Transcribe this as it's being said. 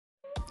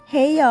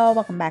Hey y'all,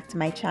 welcome back to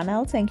my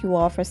channel. Thank you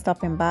all for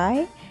stopping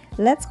by.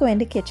 Let's go in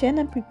the kitchen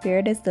and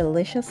prepare this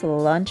delicious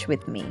lunch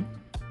with me.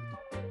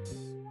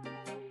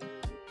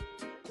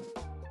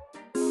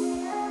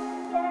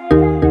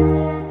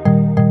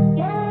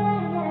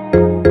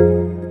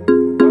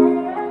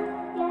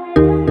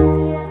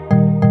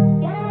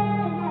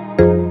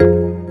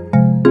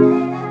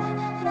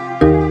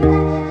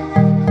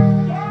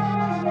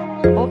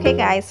 Okay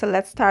guys, so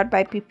let's start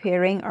by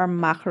preparing our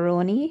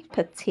macaroni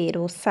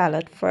potato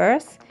salad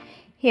first.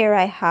 Here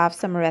I have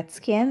some red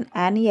skin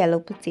and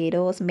yellow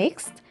potatoes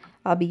mixed.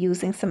 I'll be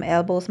using some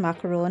elbows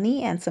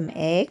macaroni and some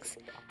eggs.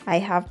 I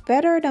have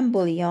better than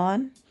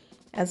bouillon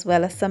as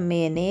well as some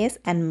mayonnaise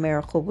and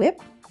Miracle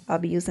Whip. I'll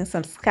be using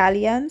some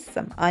scallions,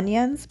 some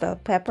onions, bell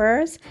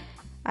peppers.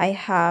 I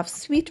have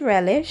sweet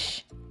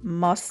relish,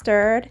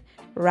 mustard,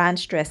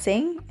 ranch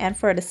dressing, and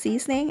for the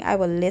seasoning I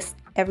will list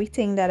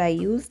everything that I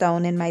use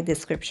down in my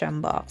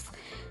description box.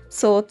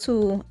 So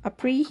to a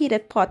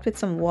preheated pot with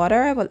some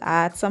water, I will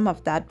add some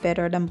of that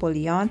better than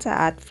bouillon to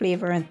add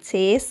flavor and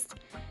taste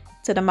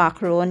to the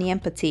macaroni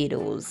and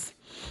potatoes.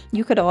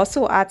 You could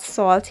also add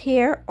salt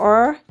here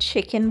or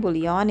chicken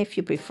bouillon if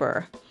you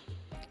prefer.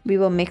 We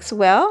will mix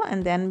well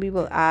and then we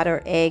will add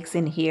our eggs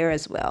in here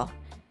as well.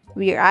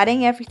 We are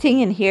adding everything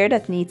in here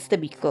that needs to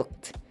be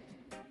cooked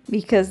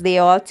because they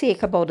all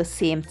take about the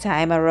same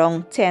time,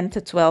 around 10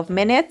 to 12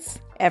 minutes.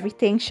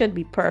 Everything should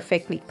be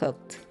perfectly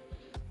cooked.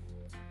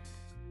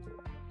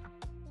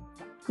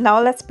 Now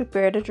let's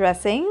prepare the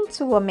dressing.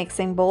 To a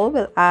mixing bowl,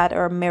 we'll add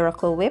our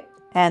Miracle Whip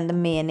and the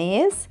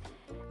mayonnaise,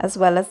 as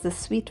well as the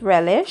sweet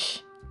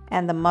relish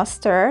and the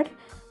mustard.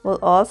 We'll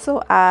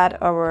also add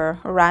our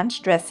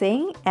ranch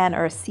dressing and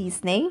our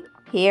seasoning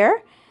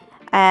here.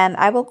 And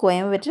I will go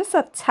in with just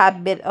a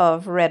tad bit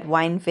of red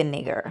wine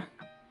vinegar.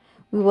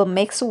 We will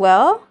mix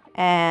well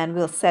and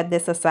we'll set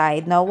this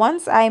aside. Now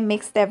once I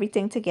mixed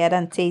everything together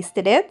and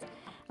tasted it,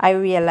 I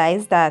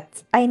realized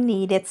that I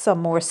needed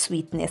some more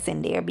sweetness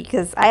in there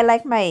because I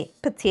like my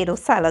potato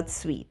salad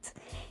sweet.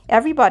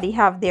 Everybody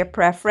have their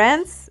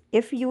preference.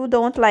 If you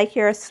don't like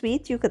your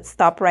sweet, you could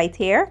stop right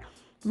here.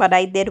 But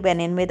I did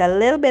went in with a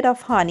little bit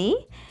of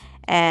honey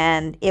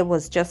and it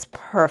was just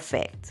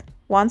perfect.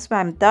 Once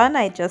I'm done,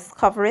 I just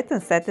cover it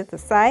and set it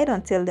aside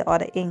until the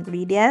other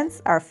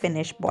ingredients are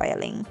finished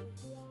boiling.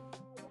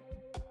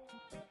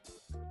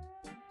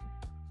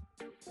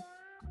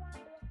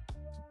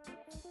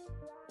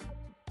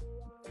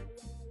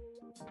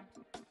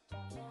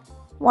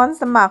 Once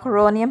the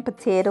macaroni and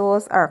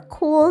potatoes are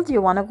cooled,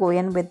 you want to go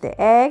in with the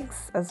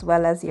eggs as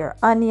well as your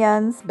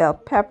onions, bell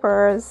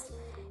peppers.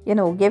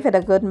 Give it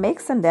a good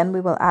mix and then we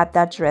will add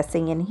that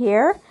dressing in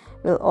here.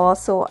 We'll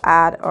also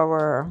add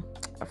our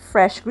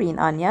fresh green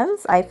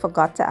onions. I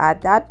forgot to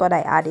add that, but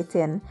I add it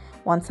in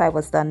once I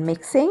was done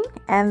mixing.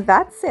 And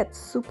that's it.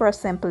 Super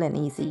simple and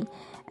easy.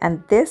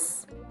 And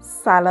this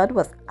salad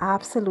was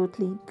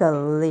absolutely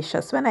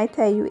delicious. When I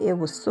tell you it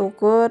was so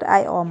good,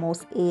 I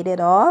almost ate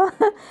it all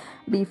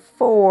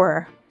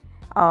before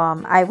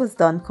I was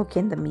done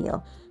cooking the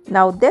meal.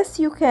 Now this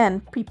you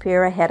can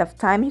prepare ahead of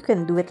time. You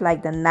can do it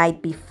like the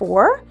night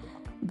before.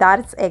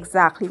 That's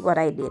exactly what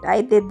I did.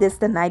 I did this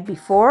the night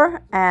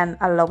before and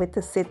allow it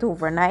to sit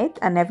overnight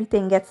and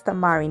everything gets to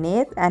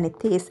marinate and it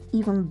tastes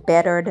even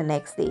better the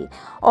next day.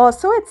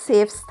 Also, it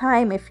saves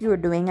time if you're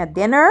doing a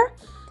dinner.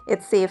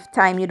 It saves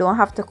time. You don't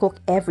have to cook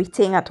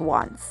everything at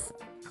once.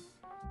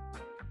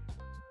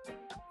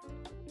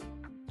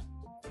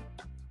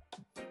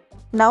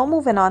 Now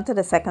moving on to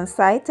the second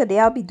side. Today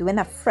I'll be doing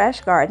a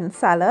fresh garden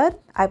salad.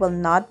 I will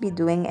not be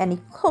doing any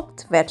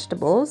cooked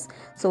vegetables.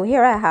 So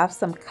here I have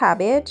some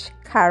cabbage,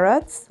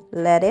 carrots,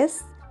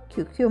 lettuce,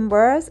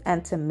 cucumbers,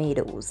 and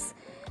tomatoes.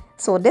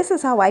 So this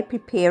is how I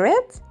prepare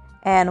it.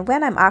 And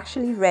when I'm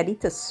actually ready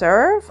to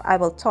serve, I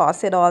will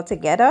toss it all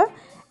together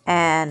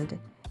and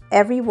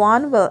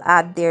everyone will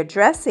add their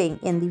dressing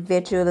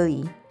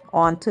individually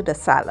onto the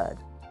salad.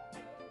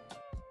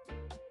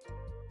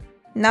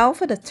 Now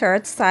for the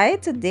third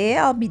side, today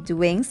I'll be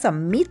doing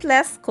some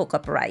meatless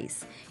cookup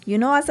rice.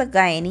 As a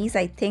Guyanese,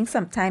 I think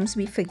sometimes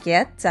we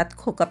forget that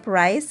cookup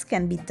rice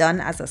can be done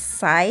as a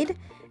side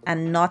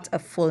and not a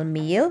full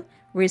meal.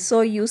 We're so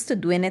used to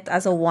doing it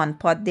as a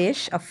one-pot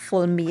dish, a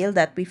full meal,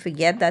 that we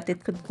forget that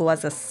it could go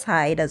as a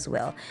side as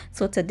well.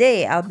 So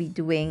today I'll be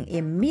doing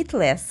a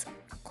meatless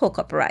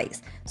cookup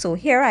rice. So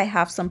here I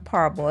have some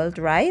parboiled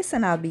rice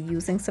and I'll be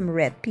using some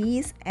red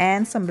peas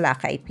and some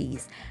black eyed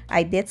peas.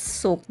 I did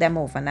soak them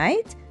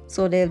overnight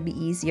so they'll be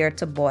easier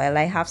to boil.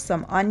 I have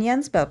some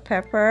onions, bell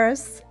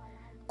peppers,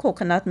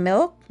 coconut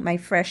milk, my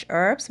fresh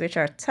herbs which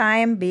are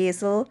thyme,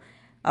 basil,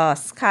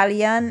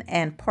 scallion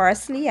and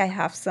parsley. I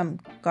have some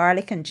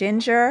garlic and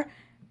ginger,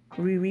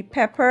 wiri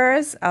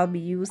peppers. I'll be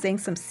using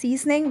some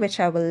seasoning which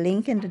I will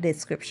link in the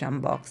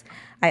description box.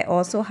 I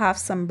also have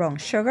some brown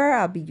sugar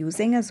I'll be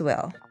using as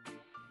well.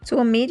 To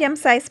a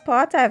medium-sized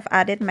pot, I've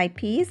added my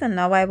peas and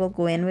now I will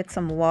go in with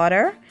some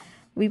water.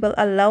 We will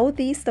allow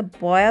these to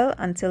boil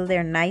until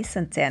they're nice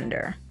and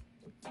tender.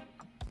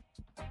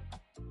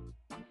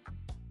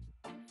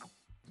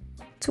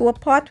 To a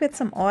pot with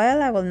some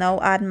oil, I will now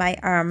add my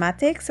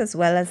aromatics as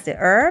well as the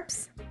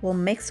herbs. We'll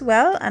mix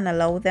well and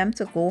allow them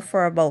to go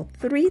for about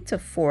 3 to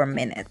 4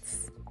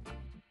 minutes.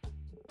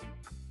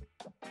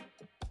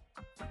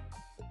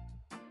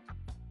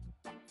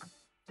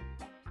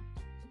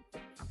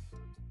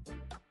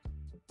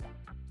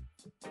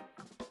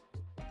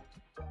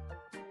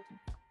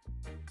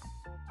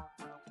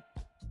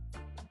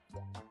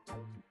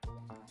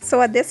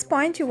 So at this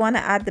point, you want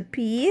to add the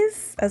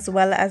peas as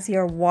well as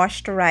your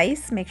washed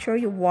rice. Make sure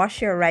you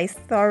wash your rice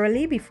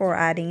thoroughly before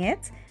adding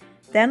it.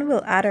 Then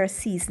we'll add our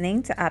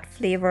seasoning to add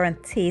flavor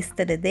and taste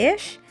to the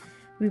dish.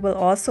 We will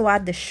also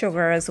add the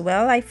sugar as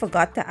well. I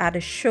forgot to add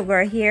the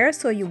sugar here,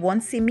 so you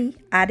won't see me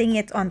adding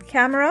it on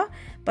camera,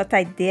 but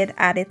I did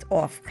add it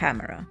off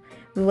camera.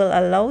 We will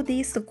allow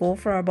these to go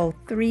for about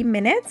 3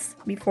 minutes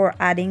before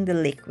adding the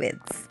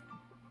liquids.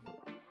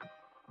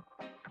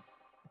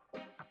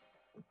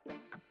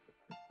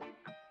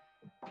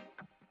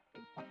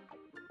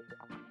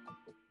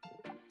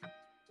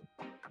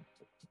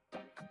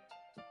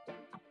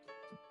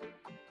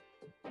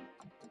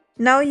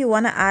 Now you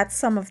want to add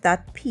some of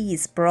that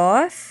peas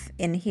broth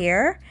in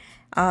here.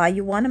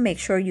 You want to make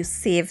sure you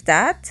save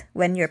that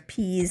when your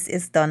peas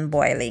is done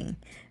boiling.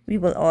 We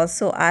will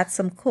also add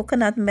some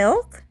coconut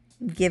milk,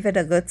 give it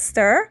a good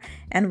stir,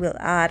 and we'll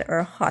add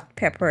our hot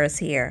peppers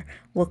here.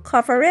 We'll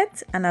cover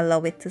it and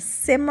allow it to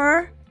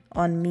simmer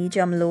on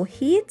medium-low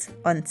heat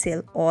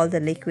until all the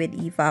liquid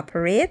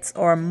evaporates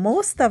or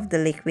most of the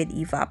liquid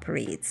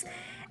evaporates.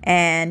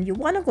 And you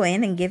want to go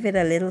in and give it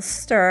a little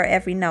stir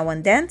every now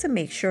and then to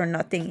make sure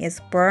nothing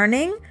is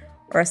burning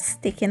or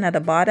sticking at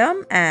the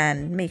bottom,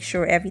 and make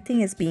sure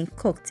everything is being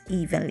cooked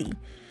evenly.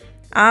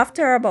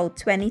 After about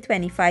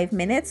 20-25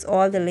 minutes,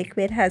 all the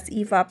liquid has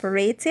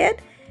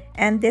evaporated,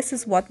 and this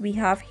is what we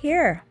have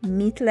here: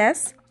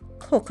 meatless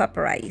cookup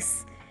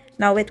rice.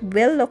 Now it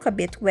will look a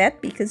bit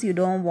wet because you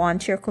don't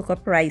want your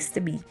cookup rice to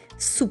be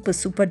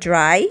super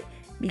dry,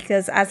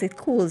 because as it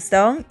cools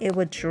down it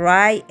would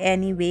dry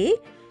anyway.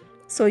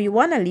 So you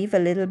want to leave a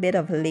little bit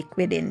of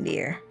liquid in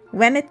there.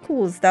 When it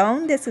cools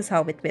down, this is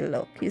how it will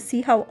look. You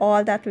see how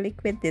all that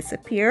liquid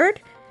disappeared,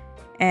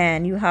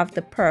 and you have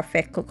the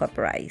perfect cookup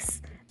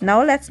rice.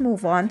 Now let's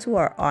move on to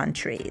our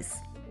entrees.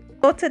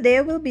 So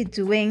today we'll be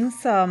doing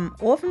some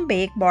oven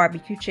baked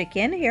barbecue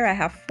chicken. Here I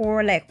have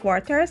 4 leg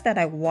quarters that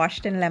I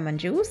washed in lemon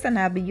juice, and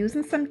I'll be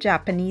using some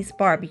Japanese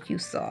barbecue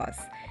sauce.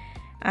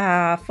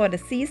 For the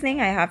seasoning,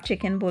 I have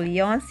chicken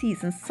bouillon,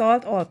 seasoned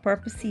salt,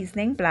 all-purpose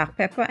seasoning, black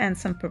pepper, and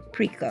some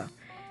paprika.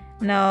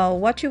 Now,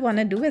 what you want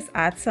to do is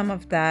add some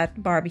of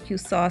that barbecue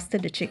sauce to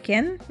the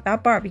chicken.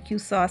 That barbecue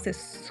sauce is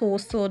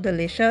so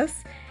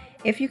delicious.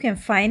 If you can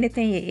find it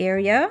in your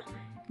area,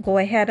 go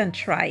ahead and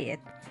try it.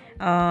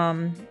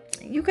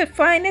 You could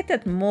find it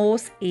at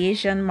most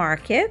Asian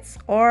markets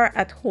or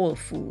at Whole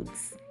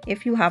Foods.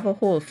 If you have a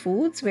Whole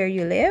Foods where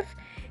you live,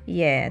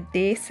 yeah,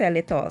 they sell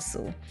it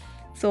also.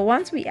 So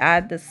once we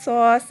add the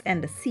sauce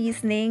and the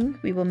seasoning,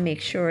 we will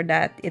make sure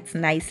that it's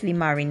nicely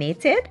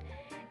marinated,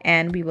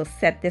 and we will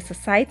set this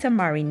aside to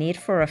marinate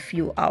for a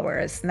few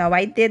hours. Now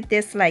I did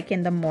this like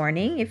in the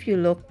morning. If you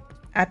look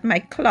at my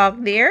clock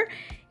there,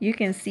 you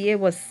can see it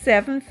was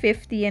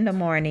 7:50 in the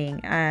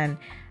morning, and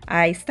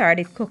I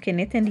started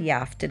cooking it in the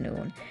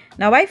afternoon.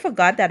 Now I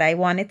forgot that I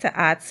wanted to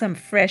add some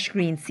fresh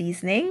green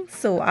seasoning,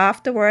 so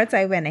afterwards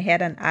I went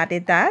ahead and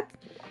added that,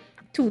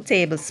 2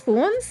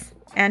 tablespoons,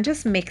 and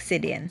just mix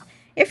it in.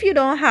 If you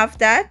don't have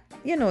that,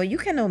 you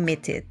can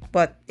omit it,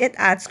 but it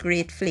adds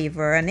great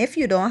flavor. And if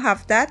you don't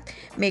have that,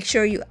 make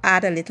sure you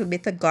add a little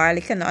bit of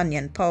garlic and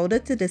onion powder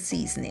to the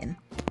seasoning.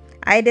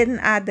 I didn't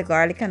add the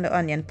garlic and the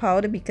onion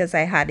powder because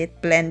I had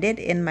it blended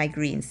in my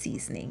green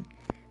seasoning.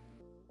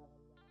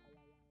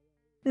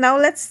 Now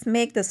let's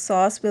make the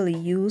sauce we'll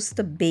use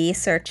to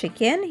base our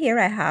chicken. Here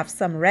I have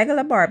some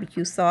regular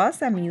barbecue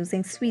sauce. I'm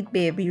using Sweet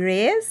Baby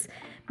Ray's,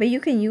 but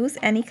you can use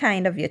any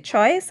kind of your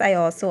choice. I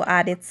also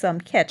added some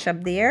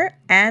ketchup there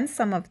and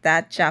some of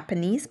that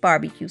Japanese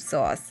barbecue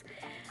sauce.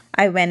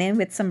 I went in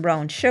with some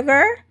brown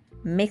sugar,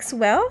 mix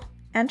well,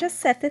 and just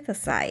set it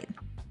aside.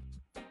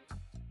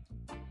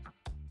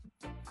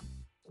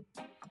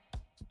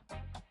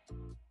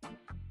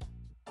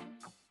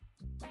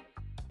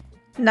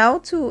 Now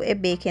to a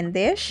baking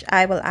dish,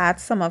 I will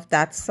add some of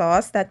that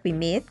sauce that we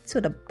made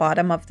to the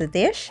bottom of the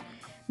dish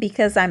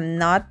because I'm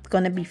not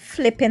going to be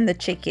flipping the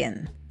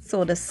chicken.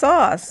 So the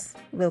sauce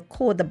will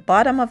coat the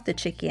bottom of the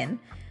chicken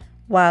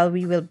while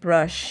we will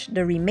brush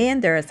the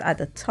remainders at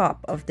the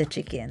top of the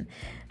chicken.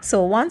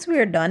 So once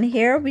we're done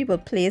here, we will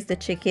place the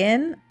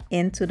chicken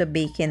into the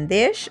baking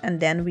dish, and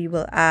then we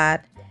will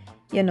add,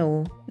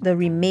 the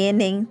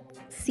remaining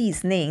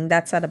seasoning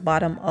that's at the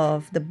bottom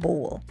of the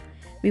bowl.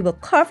 We will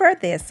cover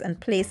this and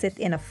place it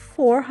in a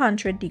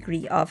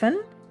 400-degree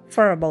oven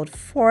for about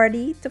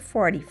 40 to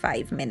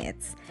 45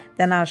 minutes.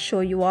 Then I'll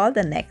show you all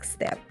the next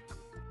step.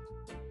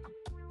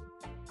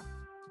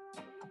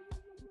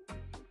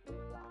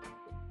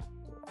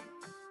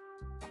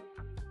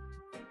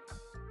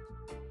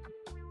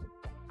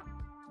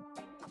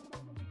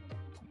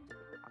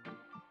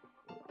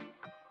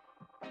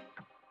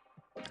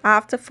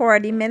 After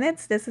 40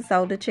 minutes, this is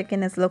how the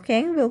chicken is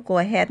looking. We'll go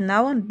ahead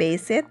now and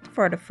baste it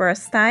for the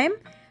first time.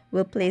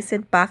 We'll place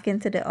it back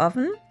into the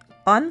oven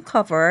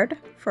uncovered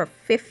for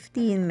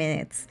 15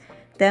 minutes.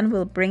 Then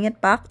we'll bring it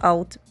back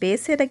out,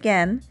 baste it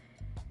again,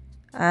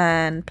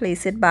 and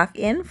place it back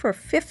in for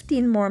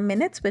 15 more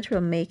minutes, which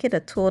will make it a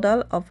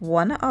total of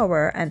 1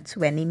 hour and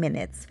 20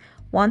 minutes.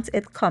 Once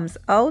it comes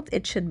out,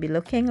 it should be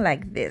looking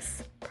like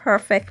this.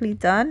 Perfectly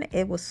done.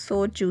 It was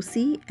so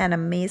juicy and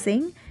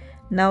amazing.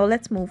 Now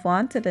let's move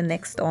on to the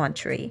next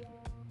entree.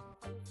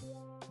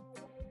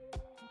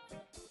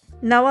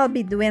 Now I'll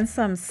be doing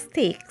some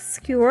steak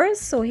skewers.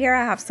 So here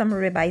I have some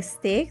ribeye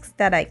steaks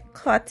that I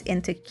cut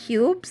into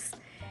cubes,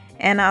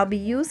 and I'll be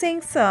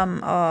using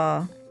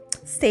some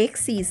steak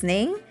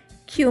seasoning,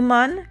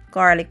 cumin,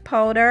 garlic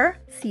powder,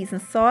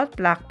 seasoned salt,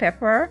 black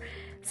pepper,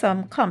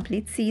 some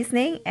complete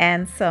seasoning,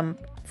 and some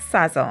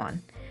sazon.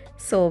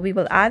 So we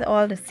will add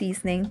all the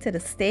seasoning to the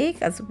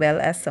steak as well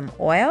as some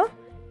oil,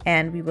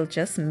 and we will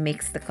just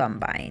mix the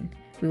combine.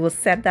 We will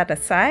set that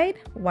aside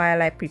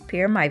while I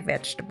prepare my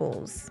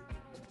vegetables.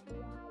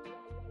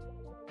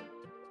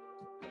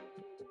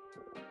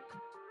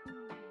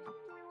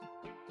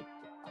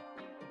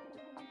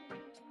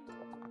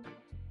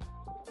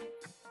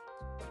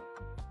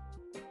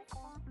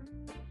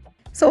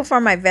 So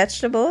for my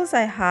vegetables,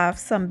 I have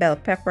some bell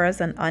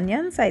peppers and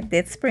onions. I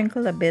did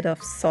sprinkle a bit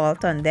of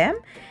salt on them,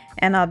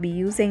 and I'll be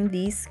using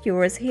these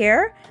skewers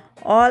here.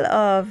 All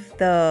of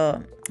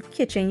the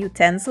kitchen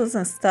utensils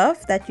and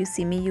stuff that you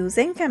see me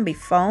using can be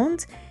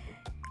found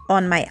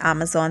on my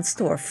Amazon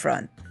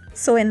storefront.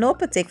 So in no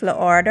particular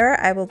order,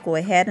 I will go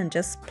ahead and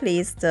just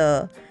place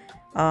the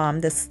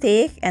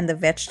steak and the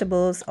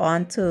vegetables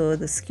onto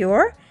the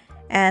skewer,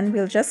 and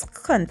we'll just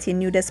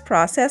continue this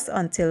process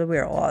until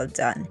we're all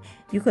done.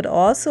 You could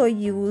also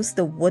use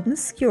the wooden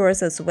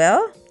skewers as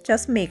well.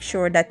 Just make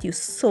sure that you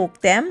soak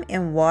them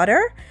in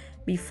water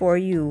before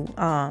you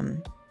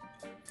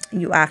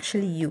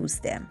actually use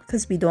them,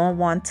 because we don't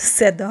want to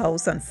set the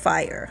house on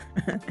fire.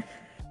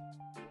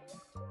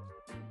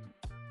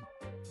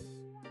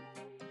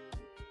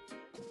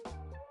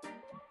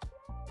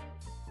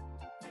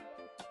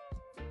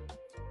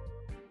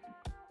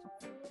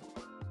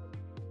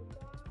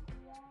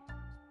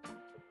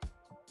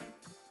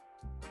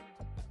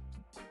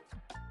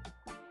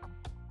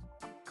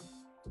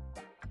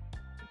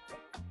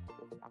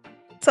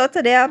 So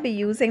today I'll be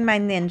using my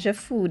Ninja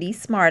Foodie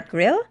Smart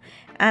Grill,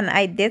 and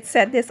I did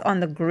set this on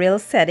the grill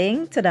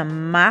setting to the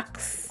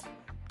max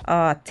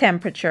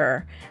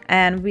temperature,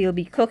 and we'll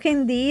be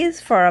cooking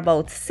these for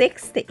about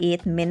 6 to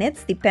 8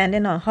 minutes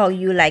depending on how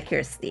you like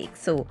your steak.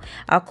 So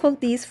I'll cook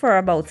these for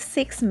about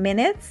 6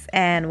 minutes,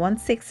 and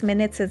once 6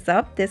 minutes is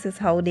up, this is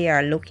how they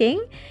are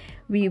looking.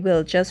 We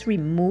will just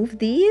remove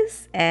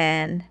these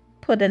and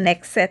put the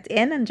next set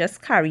in and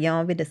just carry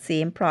on with the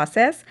same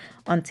process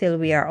until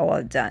we are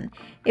all done.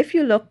 If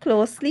you look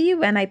closely,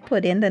 when I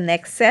put in the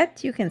next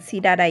set, you can see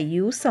that I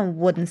used some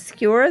wooden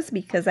skewers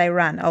because I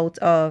ran out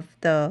of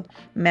the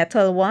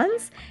metal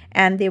ones,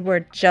 and they were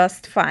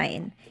just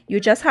fine. You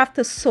just have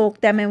to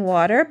soak them in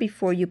water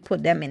before you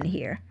put them in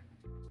here.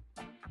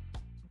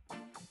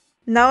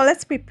 Now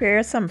let's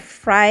prepare some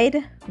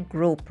fried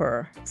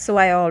grouper. So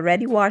I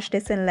already washed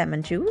this in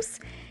lemon juice,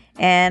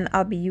 and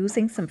I'll be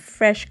using some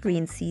fresh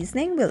green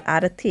seasoning. We'll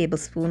add a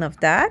tablespoon of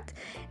that,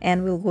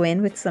 and we'll go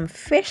in with some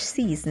fish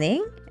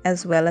seasoning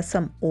as well as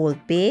some Old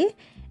Bay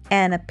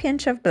and a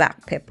pinch of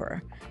black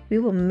pepper. We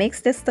will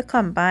mix this to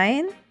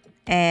combine,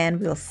 and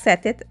we'll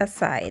set it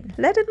aside.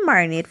 Let it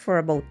marinate for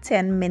about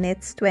 10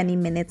 minutes, 20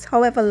 minutes,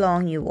 however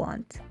long you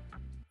want.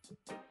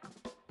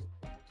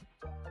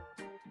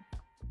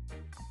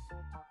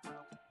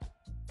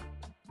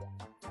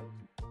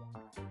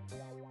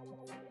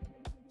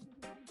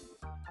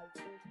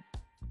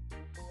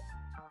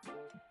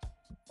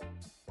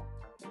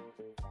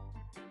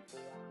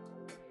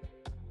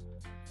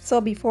 So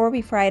before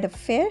we fry the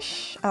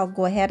fish, I'll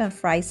go ahead and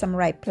fry some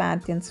ripe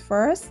plantains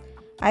first.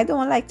 I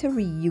don't like to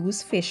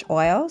reuse fish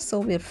oil, so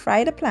we'll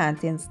fry the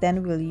plantains,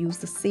 then we'll use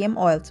the same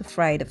oil to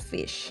fry the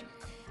fish.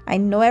 I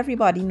know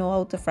everybody know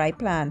how to fry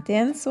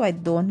plantains, so I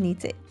don't need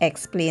to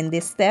explain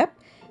this step.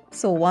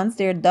 So once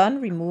they're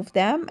done, remove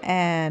them,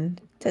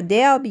 and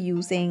today I'll be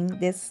using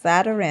this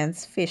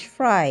Zatarain's fish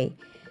fry,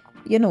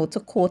 to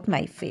coat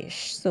my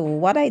fish. So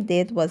what I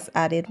did was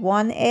added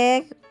 1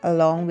 egg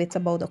along with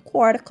about a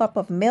 1/4 cup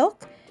of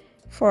milk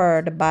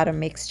for the batter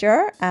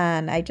mixture,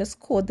 and I just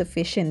coat the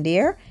fish in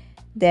there.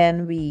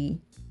 Then we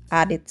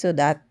add it to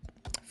that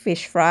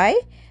fish fry.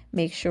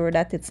 Make sure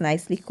that it's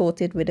nicely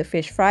coated with the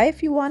fish fry.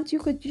 If you want, you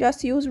could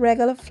just use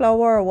regular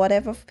flour or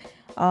whatever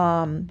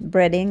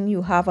breading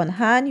you have on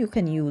hand. You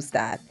can use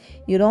that.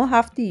 You don't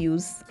have to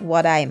use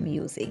what I'm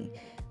using.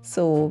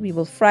 So we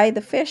will fry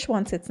the fish.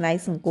 Once it's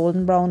nice and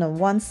golden brown on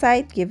one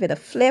side, give it a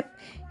flip.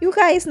 You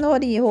guys know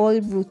the whole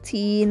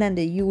routine and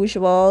the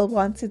usual.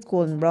 Once it's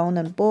golden brown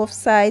on both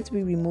sides,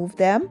 we remove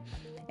them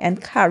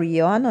and carry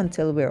on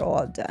until we're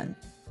all done.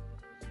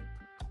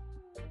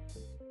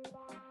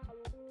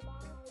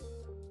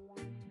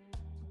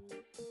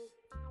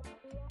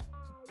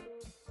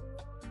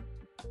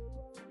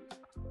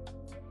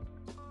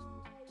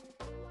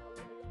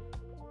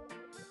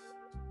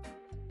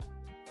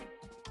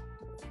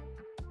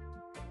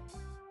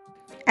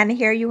 And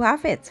here you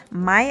have it,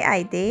 my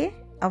idea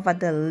of a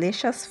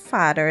delicious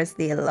Father's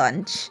Day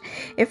lunch.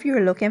 If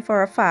you're looking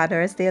for a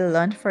Father's Day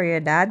lunch for your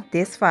dad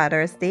this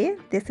Father's Day,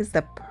 this is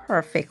the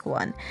perfect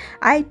one.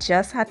 I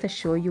just had to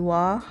show you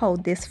all how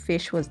this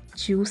fish was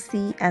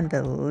juicy and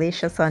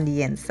delicious on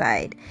the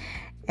inside.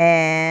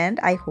 And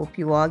I hope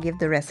you all give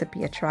the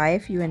recipe a try.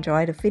 If you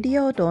enjoyed the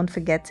video, don't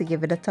forget to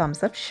give it a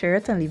thumbs up, share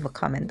it, and leave a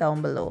comment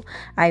down below.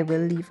 I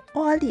will leave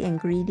all the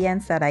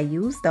ingredients that I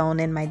use down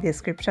in my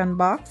description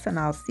box, and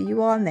I'll see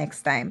you all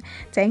next time.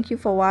 Thank you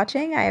for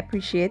watching. I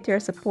appreciate your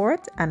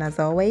support, and as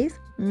always,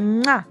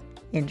 mwah,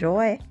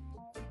 enjoy.